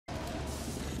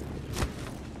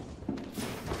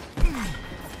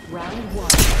Round one.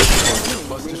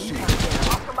 Bust the sheet.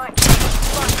 Oscar Mike.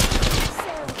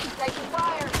 Taking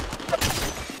fire.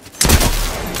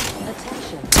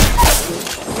 Attention.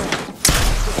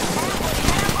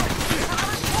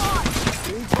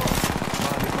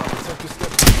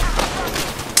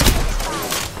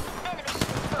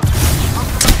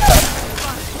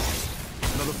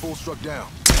 Another fool struck down.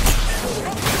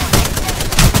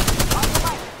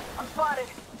 I'm spotted.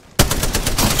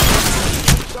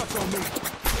 Shots on me.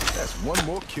 That's one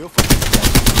more kill for me.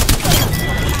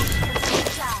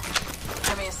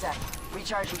 Give me a sec.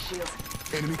 Recharging shields.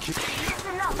 Enemy kill.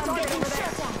 Listen up. I'm getting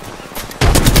shut down.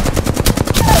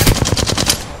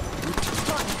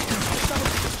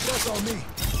 Shots on me.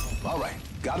 All right,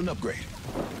 got an upgrade.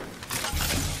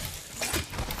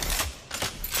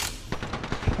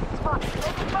 Spot.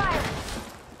 Taking fire.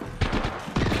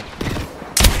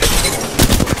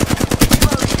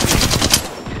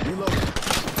 Reload.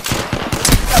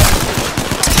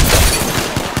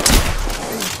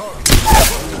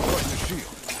 Buster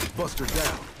shield. Buster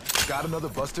down. Got another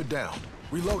buster down.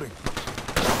 Reloading.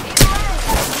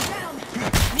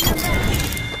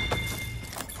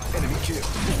 Enemy kill.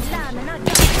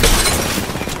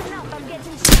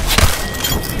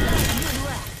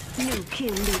 New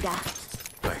kill leader.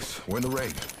 Nice. We're in the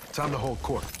rain. Time to hold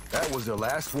court. That was their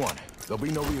last one. There'll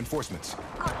be no reinforcements.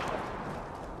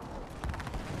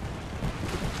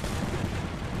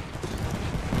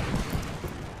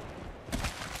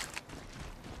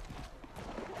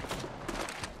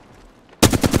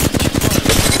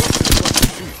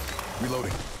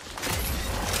 Reloading.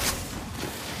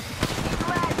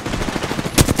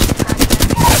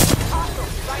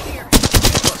 Right here.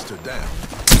 Buster down.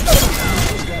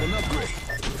 He's got an upgrade.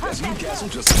 That's Newcastle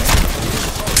just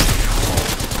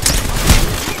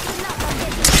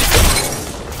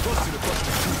busted the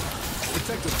buster shield.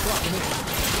 Detectives clocking in.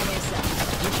 Give me a sec.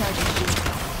 Recharging shield.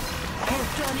 Hold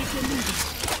on if you need it.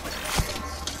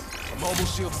 Mobile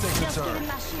shields taking a Just turn. giving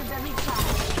my shields a recharge.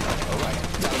 All right,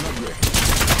 got an upgrade.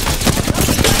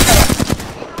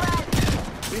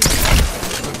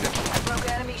 I broke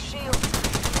enemy shield.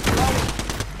 Reloading.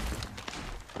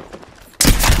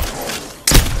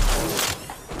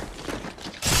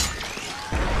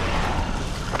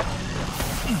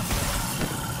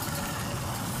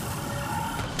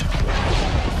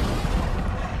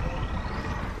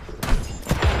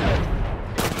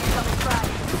 Coming fire.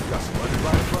 Got some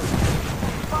underground buzzers.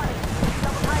 Spotted.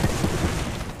 Double timer.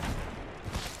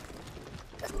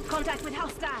 Contact with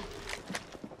hostile.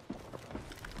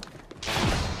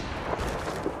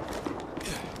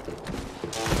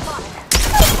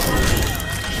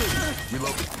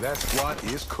 Reload. That squad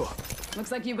is cooked.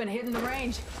 Looks like you've been hitting the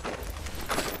range.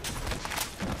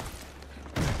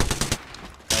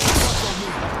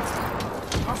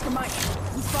 Oscar Mike,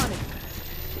 I'm spotted.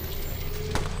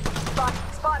 Spotted.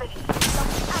 I'm spotted.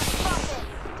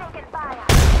 Taking fire.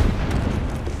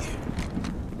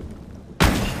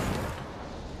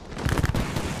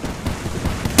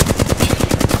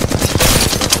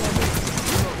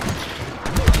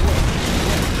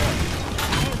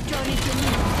 Johnny to me.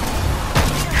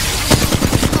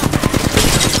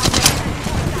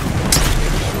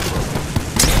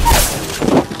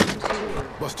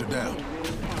 Buster down.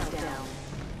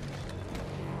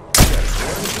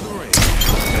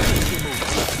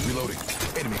 Reloading.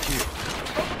 Enemy kill.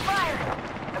 Taking fire.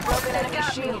 I broke an enemy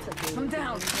shield. I'm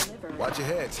down. Watch your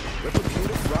heads.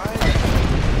 Replicator flying.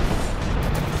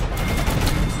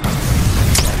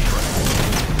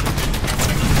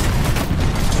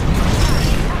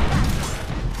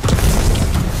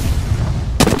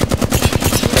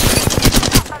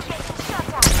 I'm getting shut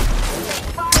down.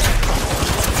 Taking fire.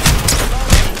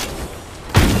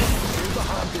 Stay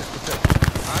behind this protector.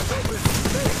 Eyes open.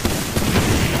 Stay.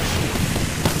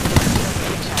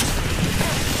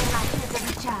 My shields are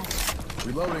recharged.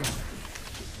 Reloading.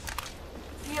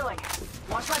 Healing.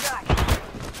 Watch my back.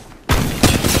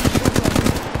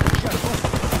 Got a buster.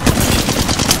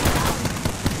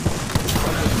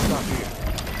 Stop here.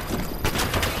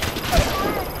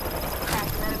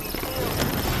 Cracked an enemy shield.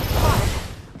 Spotted.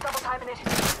 Double timing it.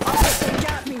 They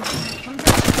got me. I'm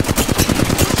down.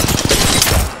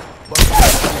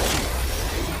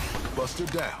 Buster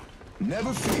down.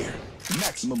 Never fear.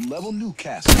 Maximum level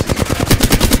Newcastle.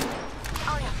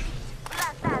 Oh yeah.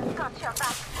 Last time got your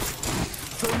back.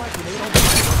 Throw my grenade on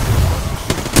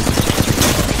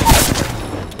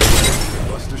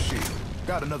Buster shield.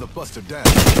 Got another buster down.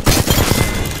 I'm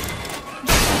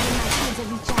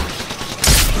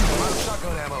out of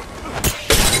shotgun ammo.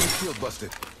 Shield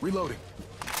busted. Reloading.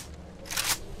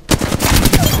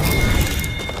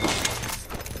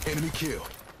 Enemy kill.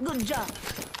 Good job.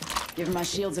 Give my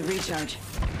shields a recharge.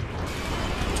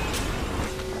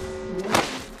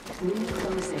 Ring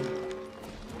closing.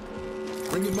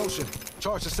 Ring in motion.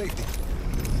 Charge to safety.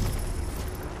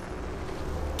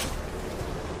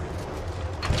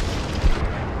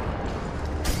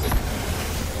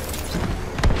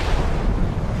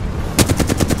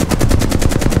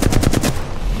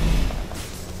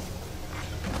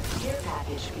 Care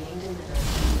package being delivered.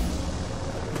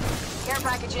 Care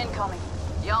package incoming.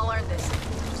 Y'all earned this.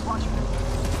 Just watch for it.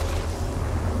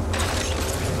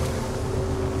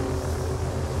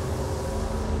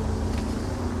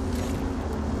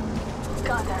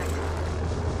 Contact.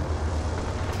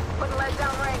 Putting lead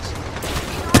down range.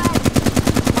 Be ready.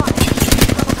 On it.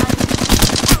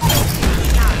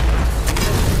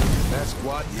 That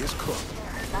squad is cooked.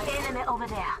 Enemy over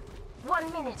there.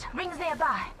 1 minute. Rings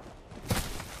nearby.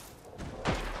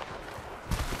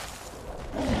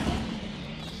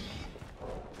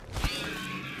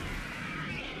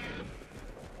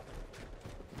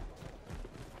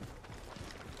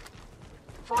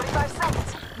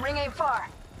 Ring ain't far.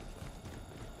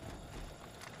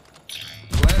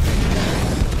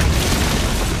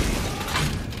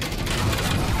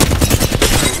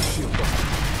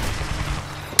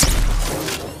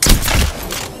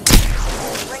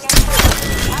 Ring ain't far.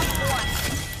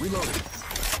 Reloading.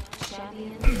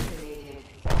 Champion eliminated.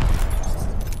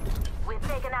 We've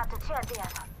taken out the champion.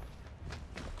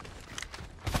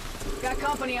 Got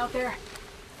company out there.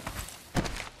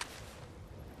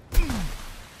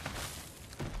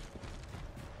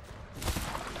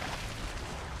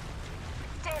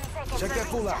 10 seconds. Check that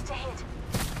fool out. Just ahead.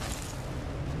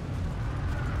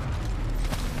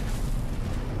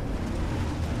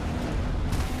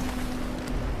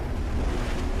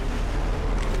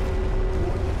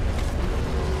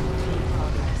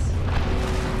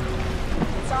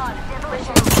 It's on.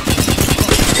 Demolition.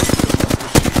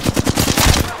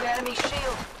 Broke enemy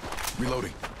shield.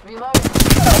 Reloading. Reloading.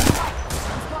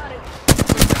 Spotted.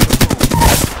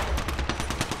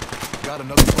 Got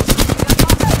another buster.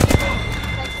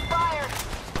 Takes fire.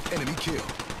 Enemy kill.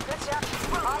 Good job.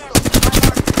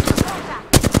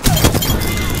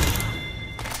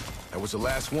 That was the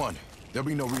last one. There'll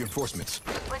be no reinforcements.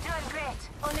 We're doing great.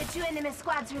 Only 2 enemy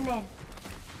squads remain.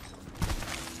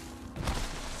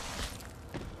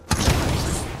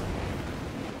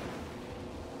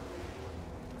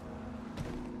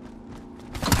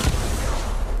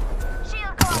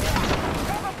 Shield going down.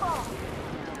 Level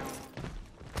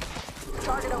 4.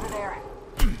 Target over there.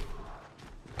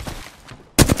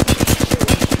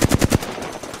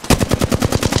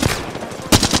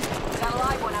 Got a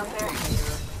live one out there.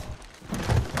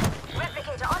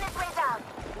 Replicator on its way down.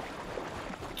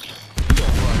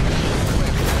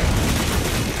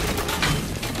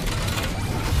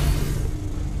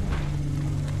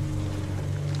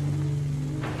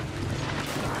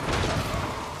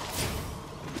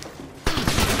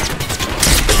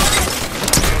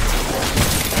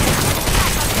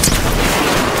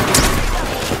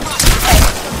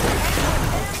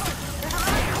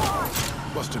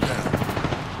 Buster down.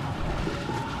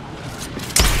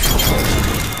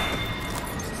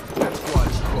 That squad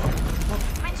is cooked.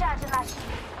 Recharging my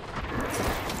shield.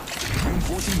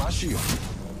 Reinforcing my shield.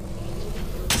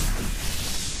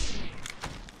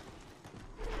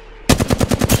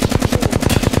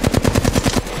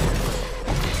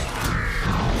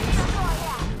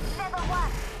 Level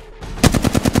 1.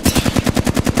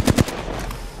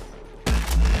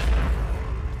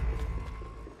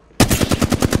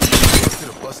 Hit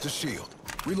a buster shield.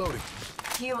 Reloading.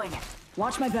 Healing.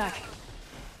 Watch my back.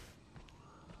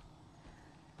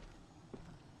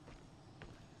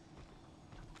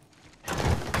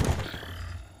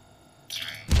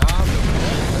 Time to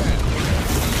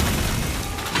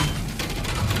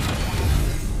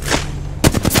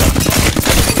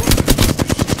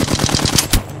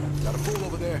got a fool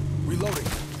over there. Reloading.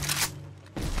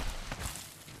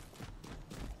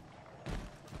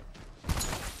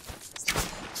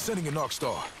 Sending an arc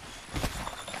star.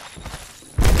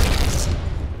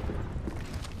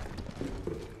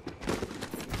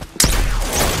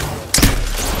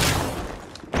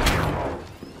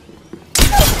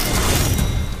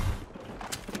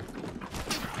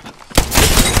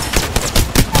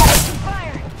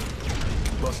 Fire.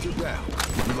 Buster down.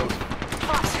 Reloading.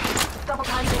 Fox. Double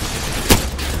time this.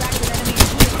 Fractured enemy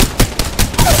shield.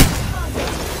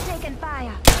 Taking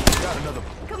fire. Got another.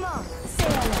 Come on. Say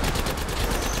hello.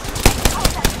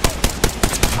 Hold that stick.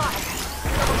 Fox.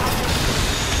 Double time this.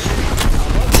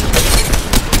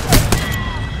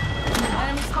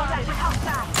 Enemy contact with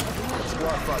hostile.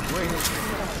 Squad fight great.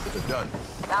 They're done.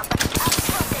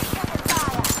 Taking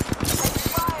fire. Taking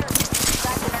fire.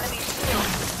 Fractured enemy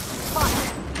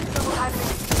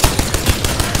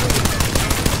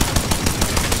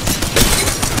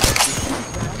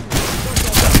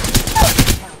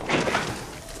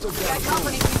got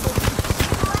company, people.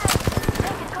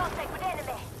 Taking contact with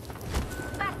enemy.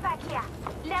 Backpack here.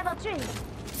 Level 3.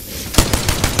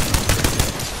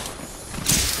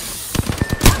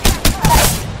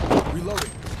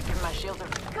 Reloading. Give my shield a...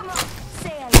 Come on.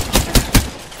 Sail.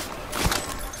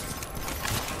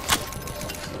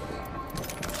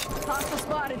 Hostile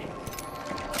spotted.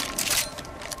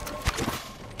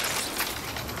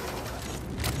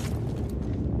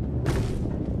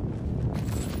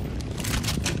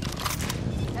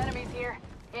 Enemies here.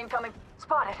 Incoming.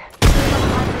 Spotted.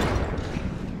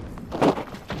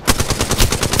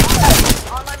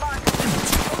 On my mark.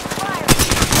 Fire!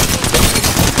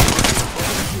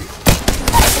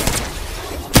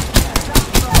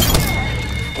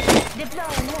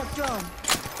 Deploying health drone.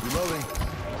 Reloading.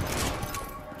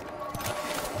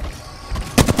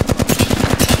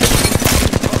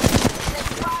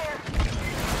 Fire!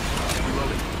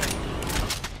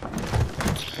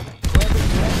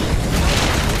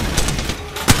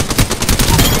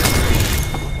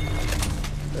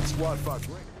 That squad fought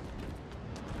great.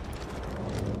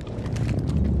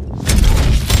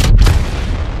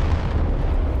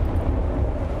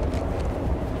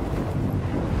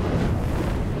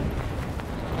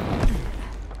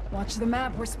 Watch the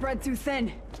map. We're spread too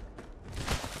thin.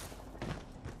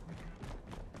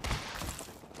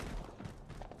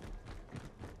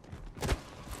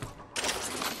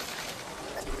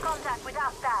 Contact with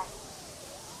hostile.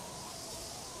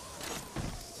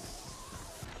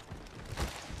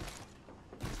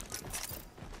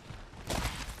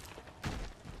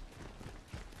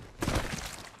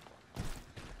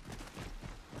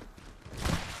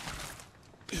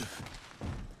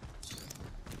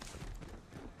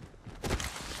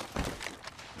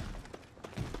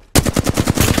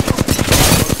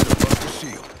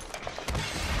 Shield.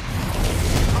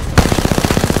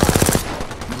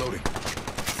 Reloading.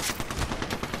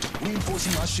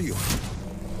 Reinforcing my shield.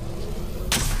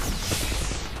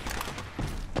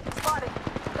 Spotted.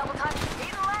 Double time.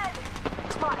 In lead.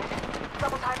 Spotted.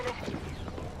 Double timing it.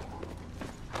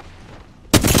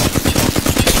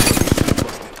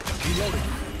 Reloading.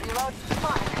 Reload.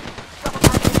 Spotted. Double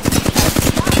timing it.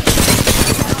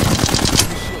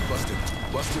 Shield busted.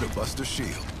 Busted a Buster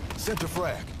shield. Center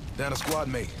frag. Down a squad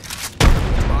mate.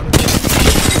 Spotted.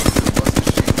 Buster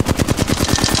shield.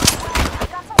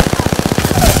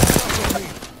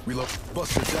 Reload.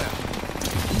 Buster down.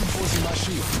 Reinforcing my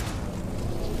shield.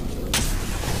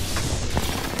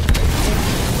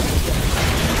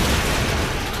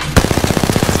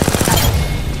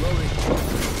 Reloading.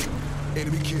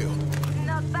 Enemy killed.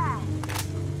 Not bad.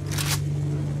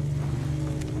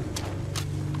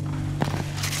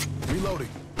 Reloading.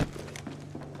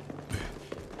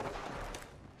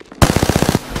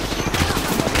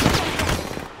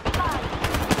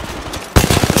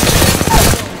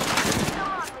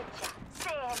 Come on with ya.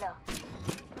 Say hello.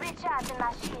 Recharging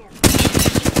my shield.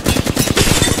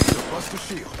 Buster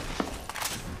shield.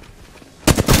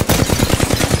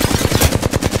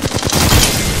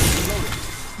 Reloading.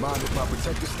 Mind if my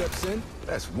protector steps in?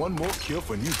 That's one more kill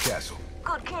for Newcastle.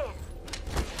 Good kill.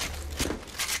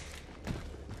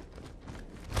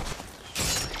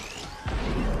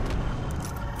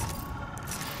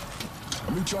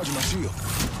 I'm recharging my shield.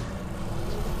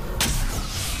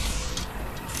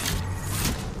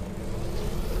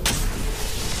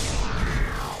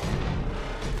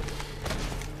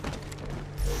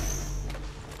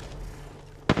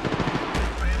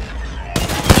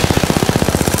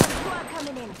 Squad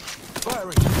coming in.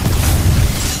 Firing.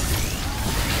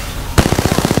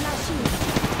 My shield.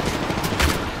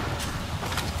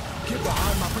 Get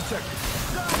behind my protector.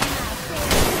 Go now.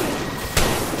 Sail.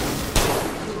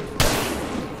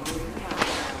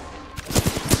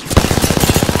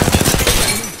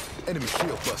 Enemy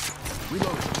shield busted.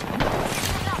 Reloading.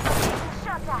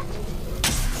 Shot at.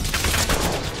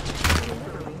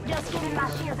 Just giving my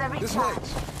shields a This recharge. way.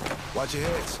 Watch your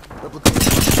heads. Replicate.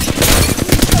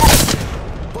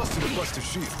 Busted a Buster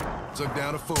shield. Took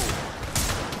down a fool.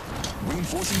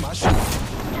 Reinforcing my shield.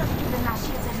 Just giving my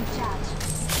shields a recharge.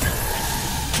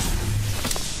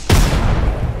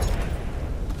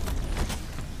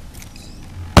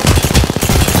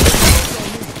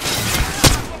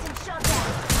 I'm getting shot at.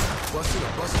 Busted a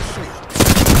Buster shield.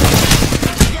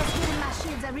 Just giving my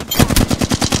shields a recharge.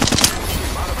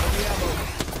 Out of heavy ammo.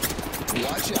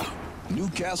 Watch out.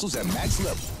 Newcastle's at max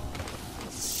level.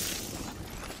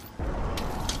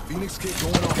 Phoenix kick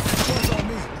going on. Guns on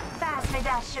me. Pass me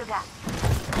that sugar.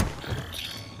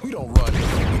 We don't run. We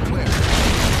clear.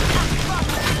 I'm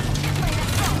fucked. Play the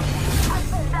song. I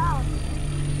fell down.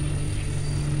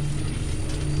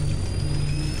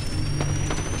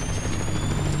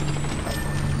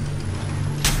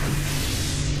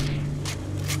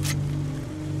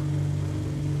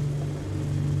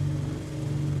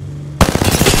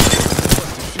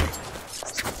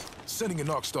 Sending a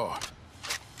Narc Star.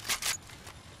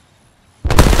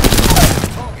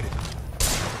 Targeted.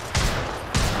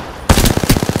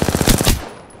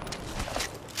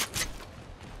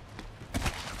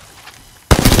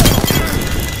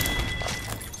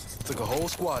 Took a whole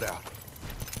squad out.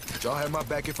 Y'all had my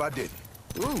back if I didn't.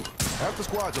 Ooh, half the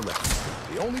squads are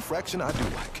left. The only fraction I do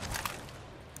like.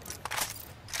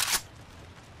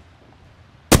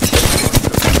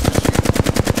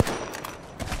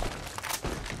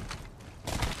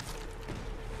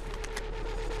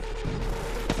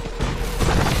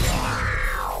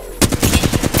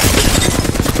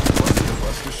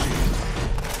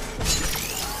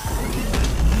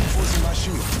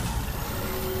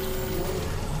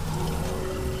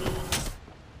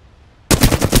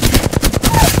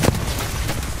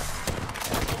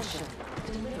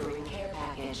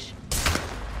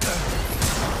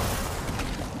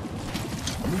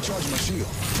 Recharge my shield.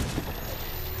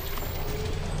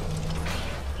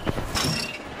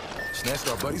 Snatched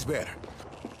our buddy's banner.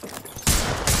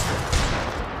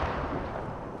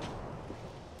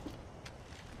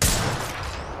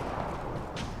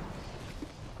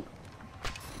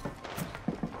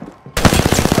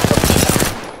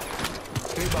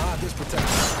 Stay behind this protection.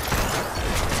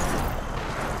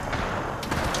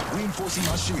 Reinforcing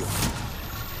my shield.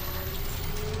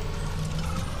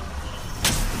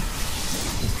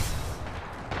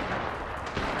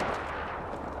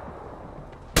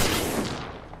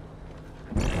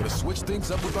 Switch things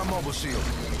up with my mobile shield.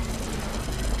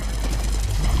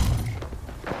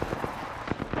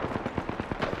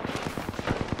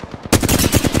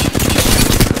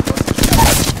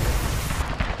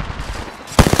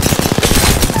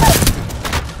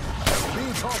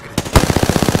 Being targeted.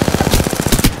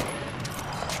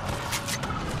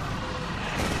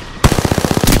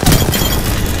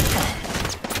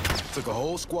 Took a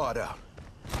whole squad out.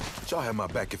 Y'all had my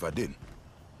back if I didn't.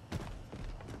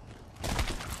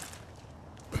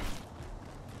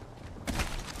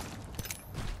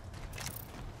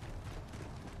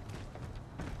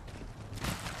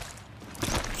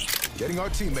 Getting our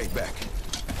teammate back.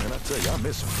 And I tell you, I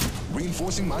miss him.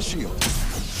 Reinforcing my shield.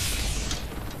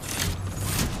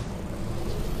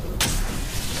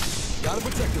 Gotta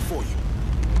protect it for you.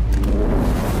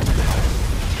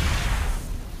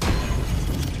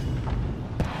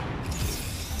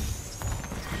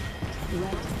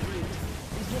 Round 3.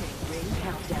 Beginning ring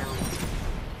countdown.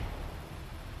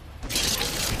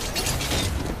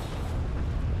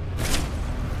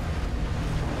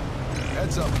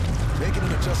 Heads up. Making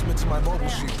an adjustment to my mobile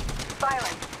shield.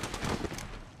 Silence.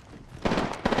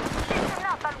 Listen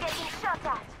up, I'm getting shot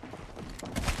at.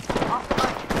 Off the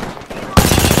mark.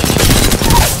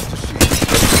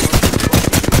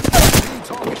 Being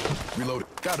targeted. Reloaded.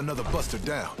 Got another buster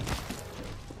down.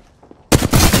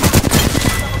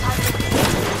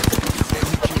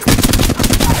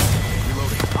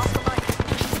 Reloading.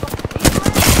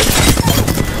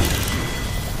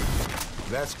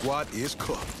 That squad is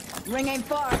cooked. Ring ain't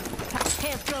far.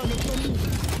 Can't throw me for me.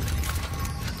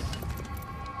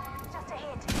 Just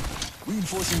ahead.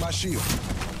 Reinforcing my shield.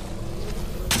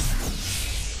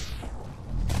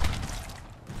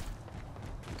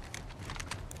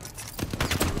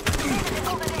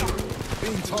 Over there.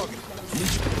 Being targeted.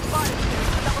 Body.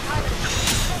 Double pilot.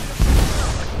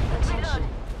 Reload.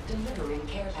 Delivering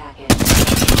care package.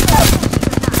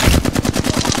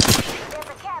 There's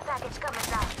a care package coming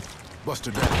down.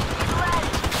 Buster down.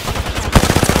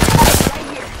 Right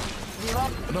here.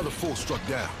 Another fool struck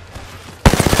down.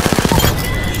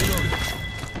 Reloaded.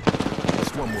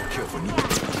 That's one more kill for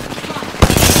Newcastle.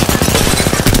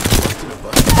 Busted a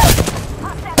buster.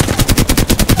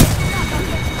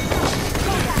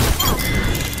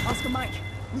 Oscar Mike,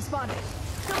 responded.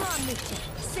 Come on, Mister.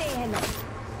 Say hello.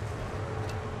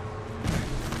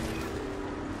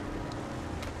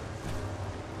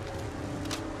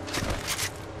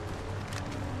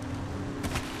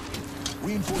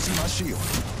 Reinforcing my shield.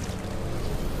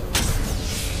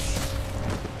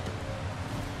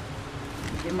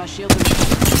 Give my shield a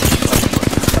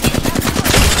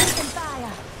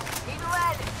Fire. Need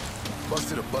red.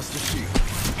 Busted a buster shield.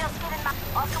 Just getting my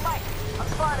Oscar Mike. I'm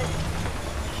spotted.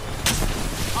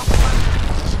 Oscar Mike.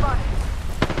 Spotted.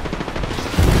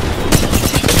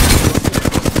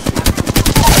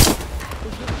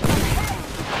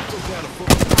 Took down a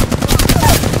fool.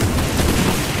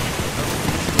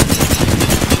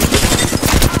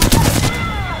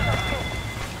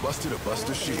 Busted a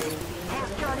buster shield.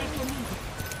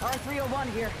 R301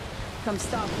 here. Come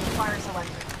stop. Fire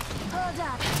selector. Hold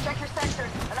up. Check your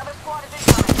sensors. Another squad is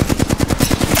incoming.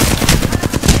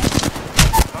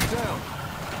 I'm down.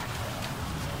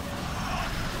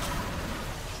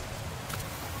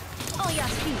 On your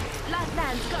feet. Last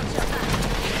man's got your back.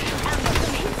 And got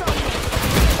some hits on you.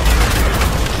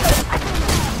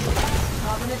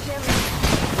 Popping the cherry.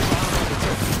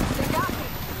 They got me.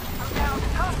 I'm down to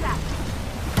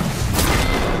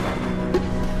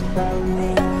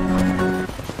contact.